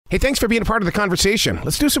Hey, thanks for being a part of the conversation.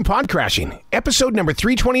 Let's do some pod crashing. Episode number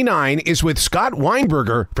 329 is with Scott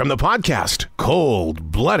Weinberger from the podcast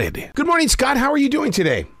Cold Blooded. Good morning, Scott. How are you doing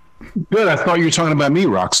today? Good. I thought you were talking about me,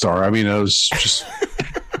 Rockstar. I mean, it was just,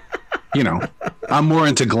 I'm more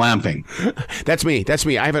into glamping. That's me.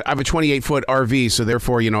 I have a 28-foot RV, so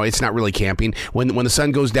therefore, it's not really camping. When the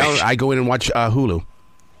sun goes down, I go in and watch Hulu.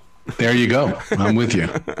 There you go. I'm with you.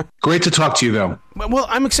 Great to talk to you, though. Well,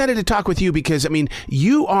 I'm excited to talk with you because,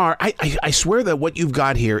 you are, I swear that what you've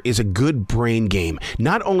got here is a good brain game.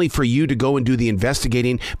 Not only for you to go and do the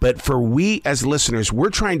investigating, but for we as listeners,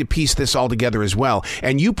 we're trying to piece this all together as well.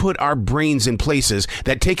 And you put our brains in places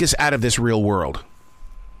that take us out of this real world.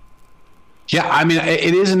 Yeah,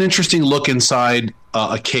 it is an interesting look inside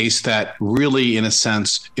a case that really, in a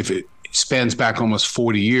sense, if it spans back almost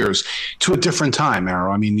 40 years to a different time,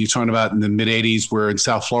 Arrow. You're talking about in the mid-'80s where in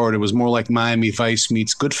South Florida it was more like Miami Vice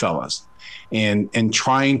meets Goodfellas, and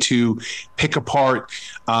trying to pick apart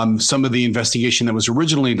some of the investigation that was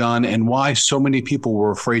originally done and why so many people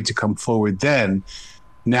were afraid to come forward then.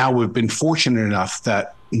 Now we've been fortunate enough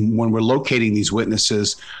that when we're locating these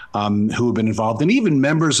witnesses who have been involved, and even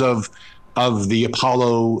members of the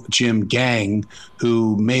Apollo Gym gang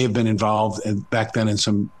who may have been involved back then in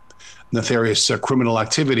some nefarious criminal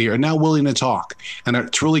activity, are now willing to talk, and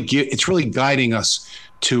it's really guiding us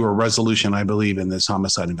to a resolution, I believe, in this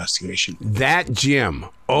homicide investigation. That gym,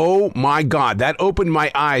 oh my God, that opened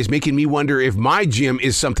my eyes, making me wonder if my gym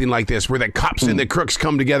is something like this, where the cops and the crooks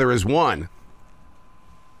come together as one.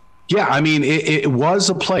 Yeah, it was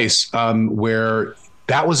a place where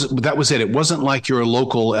that was it. It wasn't like your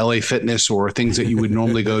local LA Fitness or things that you would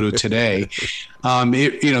normally go to today.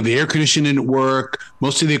 The air conditioning didn't work.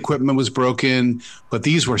 Most of the equipment was broken, but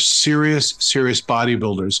these were serious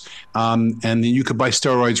bodybuilders. And then you could buy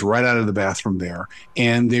steroids right out of the bathroom there.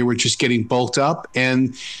 And they were just getting bulked up.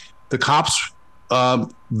 And the cops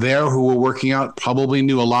there who were working out probably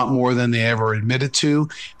knew a lot more than they ever admitted to.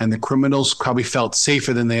 And the criminals probably felt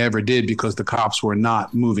safer than they ever did because the cops were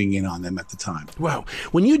not moving in on them at the time. Wow.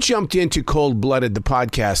 When you jumped into Cold Blooded, the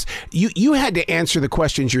podcast, you had to answer the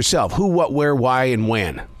questions yourself. Who, what, where, why, and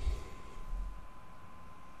when?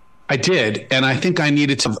 I did, and I think I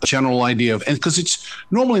needed to have a general idea of, and because it's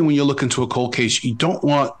normally when you look into a cold case, you don't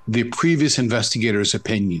want the previous investigator's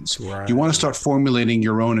opinions. Right. You want to start formulating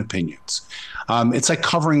your own opinions. It's like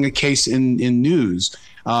covering a case in news.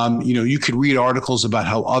 You could read articles about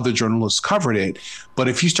how other journalists covered it, but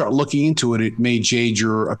if you start looking into it, it may jade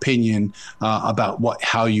your opinion about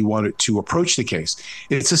how you want to approach the case.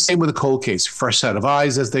 It's the same with a cold case, fresh set of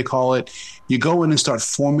eyes, as they call it. You go in and start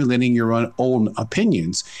formulating your own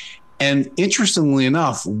opinions. And interestingly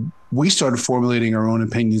enough, we started formulating our own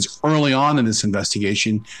opinions early on in this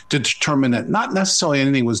investigation to determine that not necessarily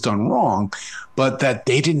anything was done wrong, but that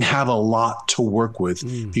they didn't have a lot to work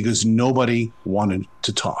with because nobody wanted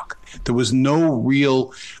to talk. There was no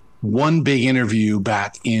real one big interview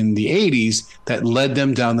back in the 80s that led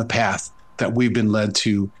them down the path that we've been led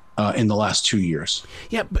to in the last 2 years.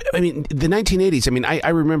 Yeah, but the 1980s, I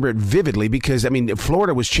remember it vividly because,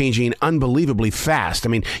 Florida was changing unbelievably fast.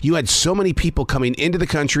 You had so many people coming into the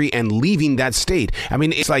country and leaving that state.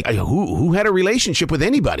 It's like, who had a relationship with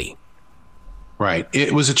anybody? Right.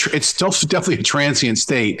 It's still definitely a transient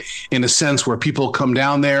state in a sense where people come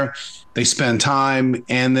down there, they spend time,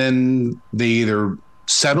 and then they either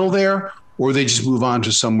settle there or they just move on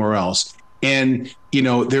to somewhere else. And,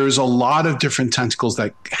 there's a lot of different tentacles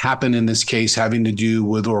that happen in this case having to do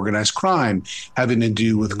with organized crime, having to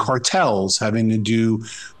do with cartels, having to do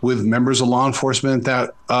with members of law enforcement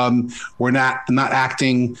that were not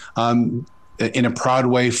acting in a proud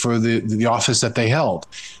way for the office that they held.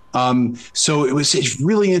 So it was a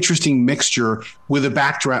really interesting mixture with a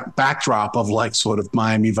backdrop of like sort of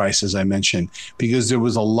Miami Vice, as I mentioned, because there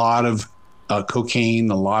was a lot of cocaine,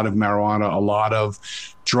 a lot of marijuana, a lot of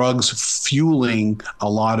drugs fueling a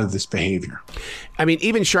lot of this behavior.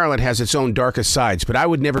 Even Charlotte has its own darkest sides, but I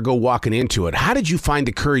would never go walking into it. How did you find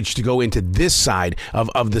the courage to go into this side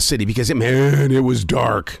of the city? Because, it was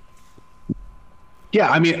dark. Yeah,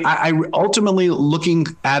 I ultimately looking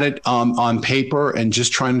at it on paper and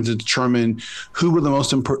just trying to determine who were the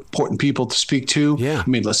most important people to speak to. Yeah.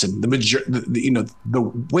 Listen,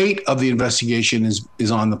 the weight of the investigation is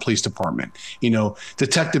on the police department.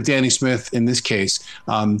 Detective Danny Smith in this case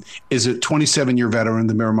is a 27-year veteran of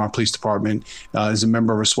the Miramar Police Department, is a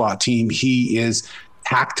member of a SWAT team. He is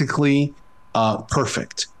tactically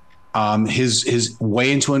perfect. His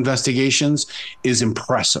way into investigations is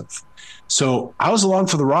impressive. So I was along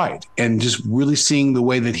for the ride and just really seeing the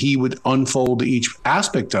way that he would unfold each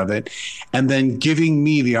aspect of it, and then giving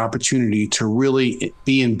me the opportunity to really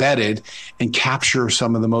be embedded and capture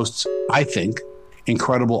some of the most, I think,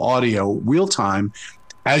 incredible audio real time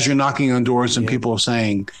as you're knocking on doors and people are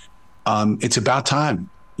saying, it's about time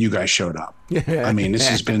you guys showed up. I mean, this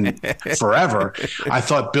has been forever. I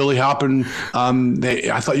thought Billy Halpern,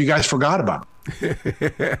 I thought you guys forgot about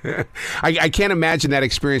him. I can't imagine that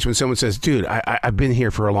experience when someone says, dude, I've been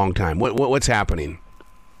here for a long time. What's happening?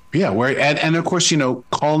 Yeah, and of course,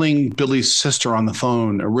 calling Billy's sister on the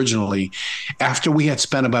phone originally, after we had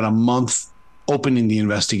spent about a month opening the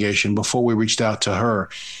investigation before we reached out to her,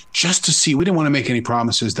 just to see, we didn't want to make any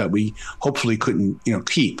promises that we hopefully couldn't,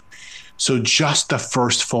 keep. So just the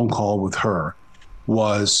first phone call with her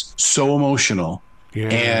was so emotional. Yeah.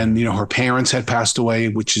 And, her parents had passed away,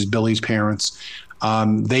 which is Billy's parents.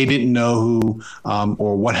 They didn't know who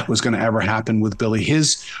or what was going to ever happen with Billy.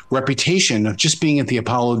 His reputation of just being at the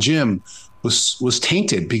Apollo gym was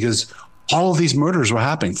tainted because all of these murders were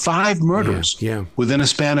happening. 5 murders within a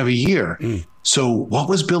span of a year. So what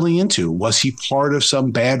was Billy into? Was he part of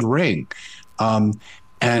some bad ring?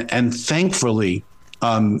 And thankfully,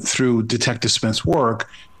 through Detective Smith's work,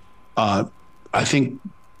 I think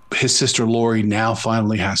his sister Lori now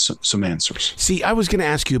finally has some answers. See, I was going to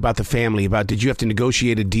ask you about the family, did you have to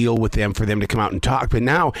negotiate a deal with them for them to come out and talk? But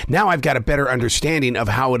now I've got a better understanding of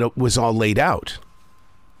how it was all laid out.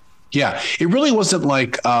 Yeah, it really wasn't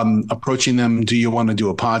like approaching them, do you want to do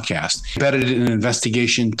a podcast? I did an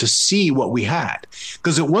investigation to see what we had,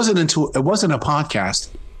 because it wasn't a podcast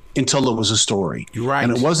until it was a story. You're right.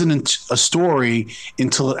 And it wasn't a story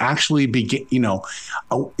until it actually began,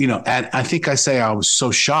 and I think I say I was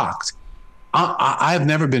so shocked. I've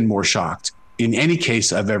never been more shocked in any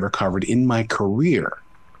case I've ever covered in my career.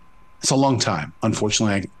 It's a long time.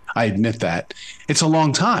 Unfortunately, I admit that. It's a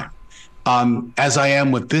long time. As I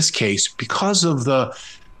am with this case, because of the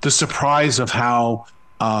surprise of how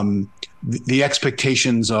the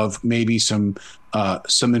expectations of maybe some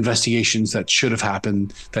investigations that should have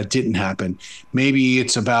happened that didn't happen. Maybe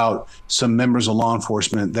it's about some members of law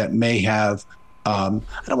enforcement that may have, I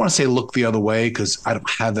don't want to say look the other way because I don't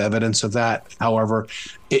have evidence of that. However,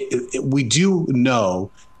 we do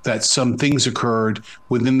know that some things occurred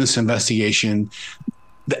within this investigation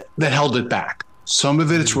that held it back. Some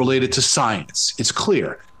of it is related to science. It's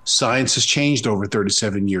clear. Science has changed over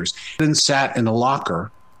 37 years. And sat in a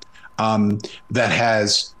locker that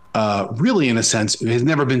has really, in a sense, has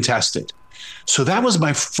never been tested. So that was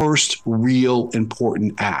my first real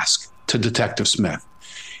important ask to Detective Smith.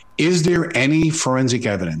 Is there any forensic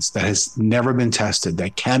evidence that has never been tested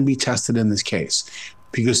that can be tested in this case?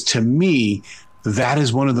 Because to me, that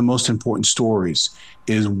is one of the most important stories,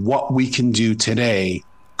 is what we can do today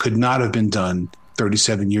could not have been done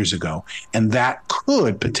 37 years ago. And that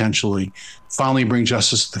could potentially finally bring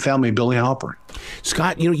justice to the family of Billy Halpern.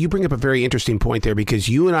 Scott, you bring up a very interesting point there, because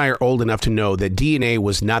you and I are old enough to know that DNA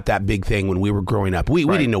was not that big thing when we were growing up. We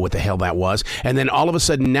didn't know what the hell that was. And then all of a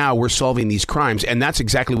sudden now we're solving these crimes. And that's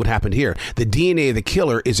exactly what happened here. The DNA of the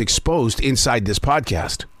killer is exposed inside this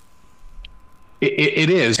podcast. It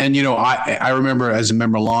is. And, I remember as a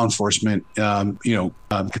member of law enforcement,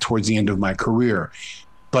 towards the end of my career,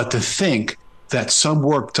 but to think that some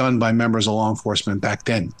work done by members of law enforcement back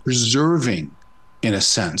then, preserving, in a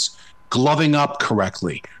sense, gloving up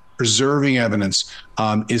correctly, preserving evidence,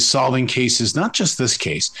 is solving cases, not just this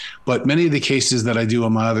case, but many of the cases that I do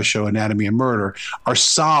on my other show, Anatomy of Murder, are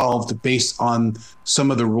solved based on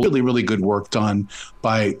some of the really, really good work done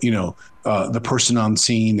by, the person on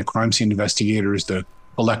scene, the crime scene investigators, the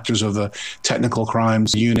collectors of the technical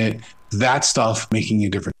crimes unit, that stuff making a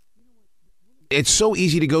difference. It's so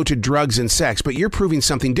easy to go to drugs and sex, but you're proving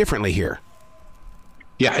something differently here.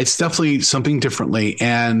 Yeah, it's definitely something differently.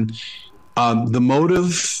 And the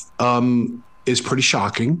motive is pretty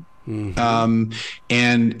shocking. Mm-hmm.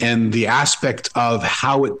 And the aspect of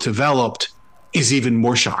how it developed is even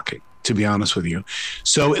more shocking, to be honest with you.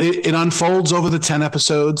 So it unfolds over the 10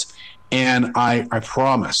 episodes. And I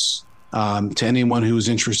promise to anyone who's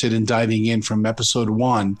interested in diving in from episode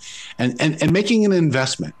 1 and making an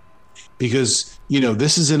investment, because,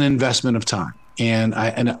 this is an investment of time. And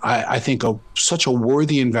I think such a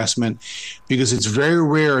worthy investment, because it's very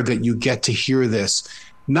rare that you get to hear this,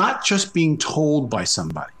 not just being told by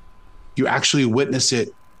somebody. You actually witness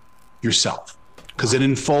it yourself, because it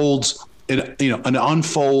unfolds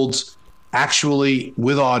actually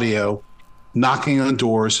with audio, knocking on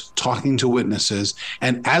doors, talking to witnesses.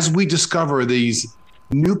 And as we discover these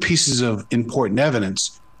new pieces of important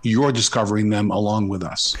evidence, you're discovering them along with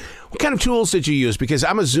us. What kind of tools did you use? Because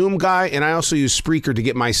I'm a Zoom guy and I also use Spreaker to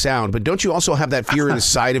get my sound. But don't you also have that fear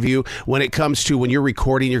inside of you when it comes to when you're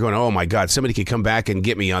recording, you're going, oh my God, somebody could come back and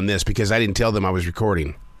get me on this because I didn't tell them I was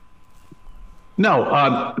recording?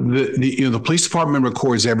 No, the police department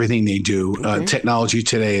records everything they do. Technology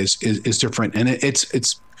today is different, and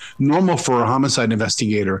it's normal for a homicide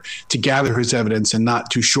investigator to gather his evidence and not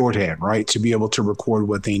to shorthand, right? To be able to record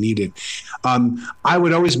what they needed. I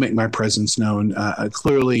would always make my presence known.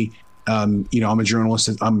 Clearly, I'm a journalist.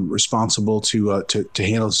 I'm responsible to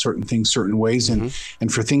handle certain things certain ways, and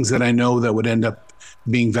for things that I know that would end up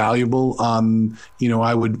being valuable,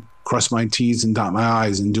 I would cross my T's and dot my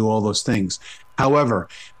I's and do all those things. However,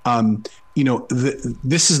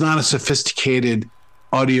 this is not a sophisticated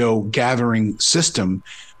audio gathering system,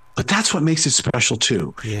 but that's what makes it special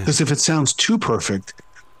too. Because if it sounds too perfect,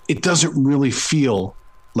 it doesn't really feel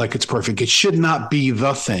like it's perfect. It should not be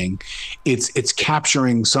the thing. It's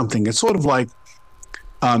capturing something. It's sort of like,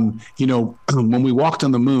 when we walked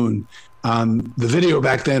on the moon, the video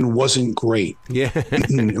back then wasn't great.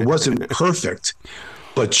 It wasn't perfect.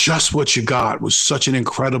 But just what you got was such an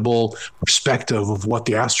incredible perspective of what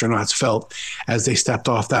the astronauts felt as they stepped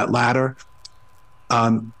off that ladder.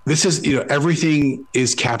 This is, everything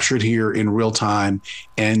is captured here in real time,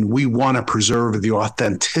 and we want to preserve the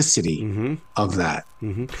authenticity of that.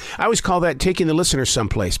 I always call that taking the listener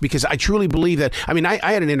someplace, because I truly believe that. I mean, I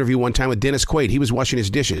had an interview one time with Dennis Quaid. He was washing his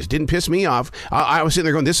dishes. Didn't piss me off. I was sitting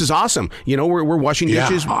there going, this is awesome. We're washing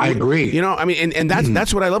dishes. I agree. And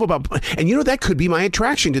that's what I love about, and that could be my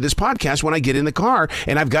attraction to this podcast when I get in the car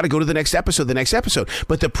and I've got to go to the next episode.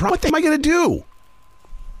 But what am I going to do?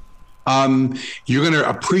 You're going to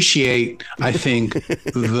appreciate, I think,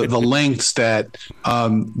 the lengths that a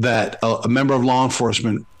member of law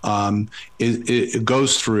enforcement it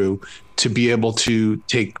goes through to be able to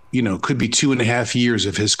take, could be 2.5 years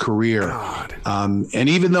of his career. And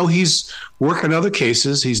even though he's working other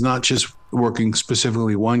cases, he's not just working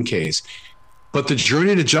specifically one case. But the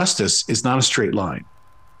journey to justice is not a straight line.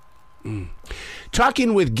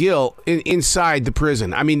 Talking with Gil inside the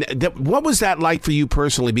prison, I mean, what was that like for you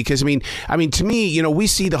personally? Because, I mean, to me, we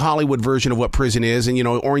see the Hollywood version of what prison is, and,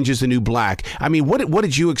 Orange is the New Black. I mean, what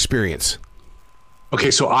did you experience? Okay,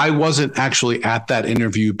 so I wasn't actually at that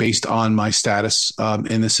interview based on my status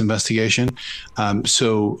in this investigation.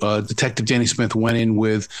 So Detective Danny Smith went in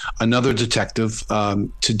with another detective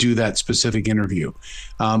to do that specific interview.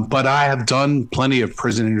 But I have done plenty of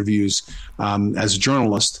prison interviews as a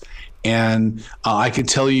journalist. And I could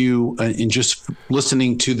tell you in just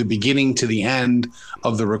listening to the beginning to the end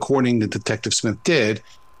of the recording that Detective Smith did,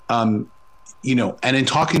 and in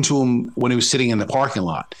talking to him when he was sitting in the parking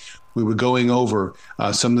lot, we were going over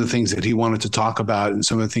some of the things that he wanted to talk about and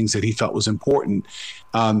some of the things that he felt was important.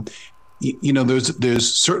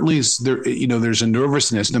 There's certainly there's a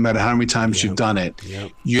nervousness no matter how many times you've done it.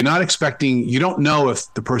 You're not expecting, you don't know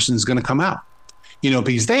if the person is going to come out,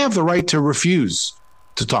 because they have the right to refuse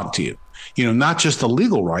to talk to you, not just the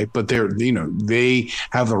legal right, but they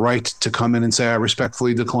have the right to come in and say, I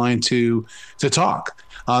respectfully decline to talk.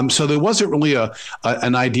 So there wasn't really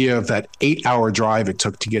an idea of that 8-hour drive it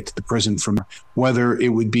took to get to the prison from whether it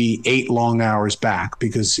would be 8 long hours back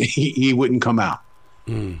because he wouldn't come out.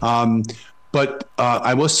 But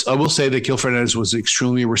I will say that Gil Fernandez was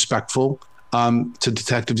extremely respectful to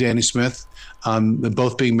Detective Danny Smith,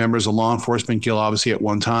 both being members of law enforcement, Gil obviously at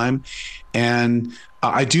one time. And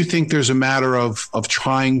I do think there's a matter of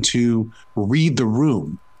trying to read the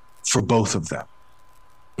room for both of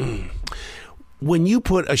them. When you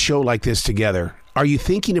put a show like this together, are you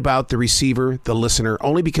thinking about the receiver, the listener?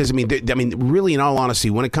 Only because, really, in all honesty,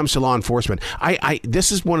 when it comes to law enforcement,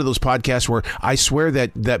 this is one of those podcasts where I swear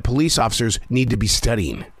that police officers need to be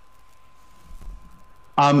studying.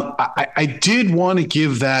 I did want to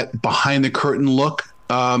give that behind the curtain look,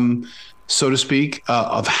 so to speak,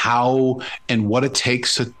 of how and what it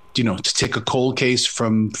takes to take a cold case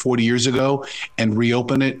from 40 years ago and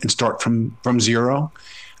reopen it and start from zero.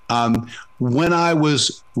 When I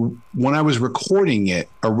was recording it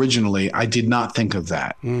originally, I did not think of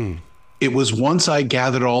that. It was once I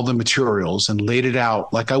gathered all the materials and laid it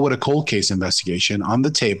out like I would a cold case investigation on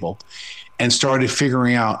the table and started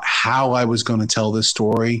figuring out how I was going to tell this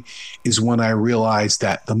story is when I realized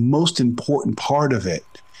that the most important part of it,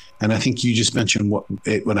 and I think you just mentioned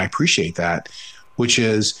when I appreciate that, which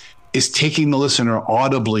is taking the listener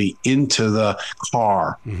audibly into the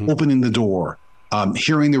car, opening the door,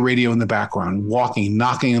 hearing the radio in the background, walking,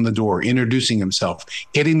 knocking on the door, introducing himself,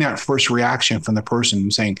 getting that first reaction from the person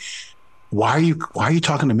saying, why are you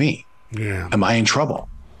talking to me? Yeah. Am I in trouble?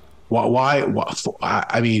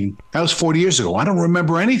 I mean, that was 40 years ago. I don't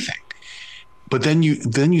remember anything. But then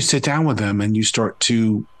you sit down with them and you start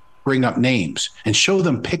to bring up names and show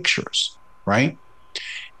them pictures, right?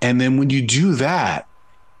 And then when you do that,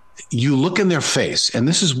 you look in their face, and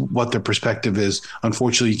this is what their perspective is.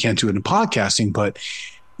 Unfortunately, you can't do it in podcasting, but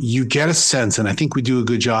you get a sense, and I think we do a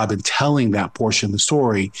good job in telling that portion of the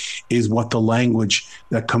story, is what the language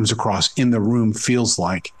that comes across in the room feels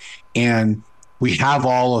like. And we have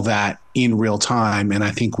all of that in real time. And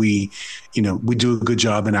I think we do a good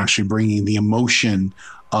job in actually bringing the emotion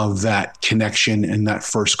of that connection and that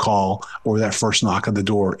first call or that first knock on the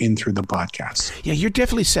door in through the podcast. Yeah, you're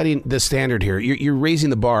definitely setting the standard here. You're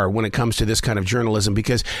raising the bar when it comes to this kind of journalism,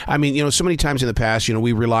 because, I mean, so many times in the past,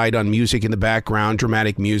 we relied on music in the background,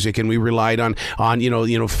 dramatic music, and we relied on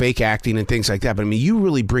fake acting and things like that. But I mean, you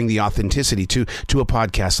really bring the authenticity to a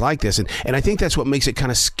podcast like this. And I think that's what makes it kind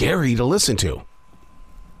of scary to listen to.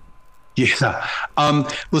 Yeah.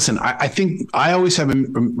 Listen, I think I always have a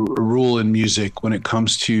rule in music when it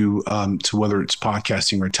comes to whether it's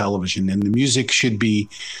podcasting or television, and the music should be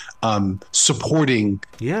supporting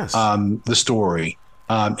the story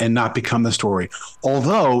and not become the story.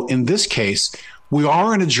 Although in this case, we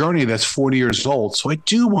are in a journey that's 40 years old. So I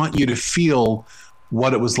do want you to feel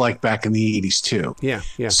what it was like back in the 80s too. Yeah.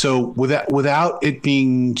 So without it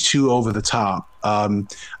being too over the top,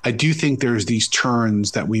 I do think there's these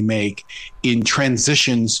turns that we make in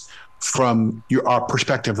transitions from our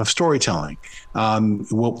perspective of storytelling.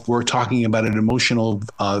 We're talking about an emotional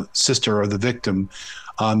sister of the victim,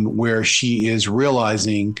 where she is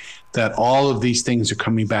realizing that all of these things are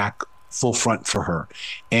coming back full front for her.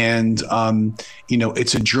 And,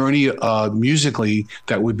 it's a journey musically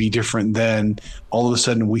that would be different than all of a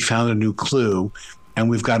sudden we found a new clue and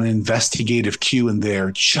we've got an investigative cue in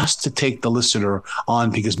there just to take the listener on.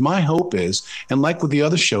 Because my hope is, and like with the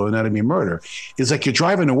other show, Anatomy of Murder, is like you're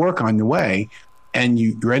driving to work on your way and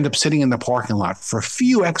you end up sitting in the parking lot for a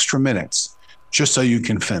few extra minutes just so you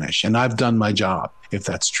can finish. And I've done my job, if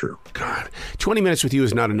that's true. God, 20 minutes with you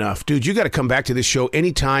is not enough. Dude, you got to come back to this show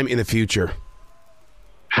anytime in the future.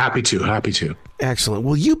 Happy to. Excellent.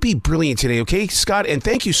 Well, you be brilliant today, okay, Scott? And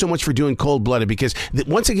thank you so much for doing Cold Blooded, because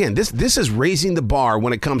once again, this is raising the bar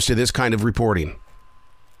when it comes to this kind of reporting.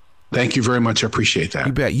 Thank you very much. I appreciate that.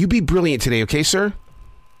 You bet. You be brilliant today, okay, sir?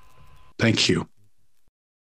 Thank you.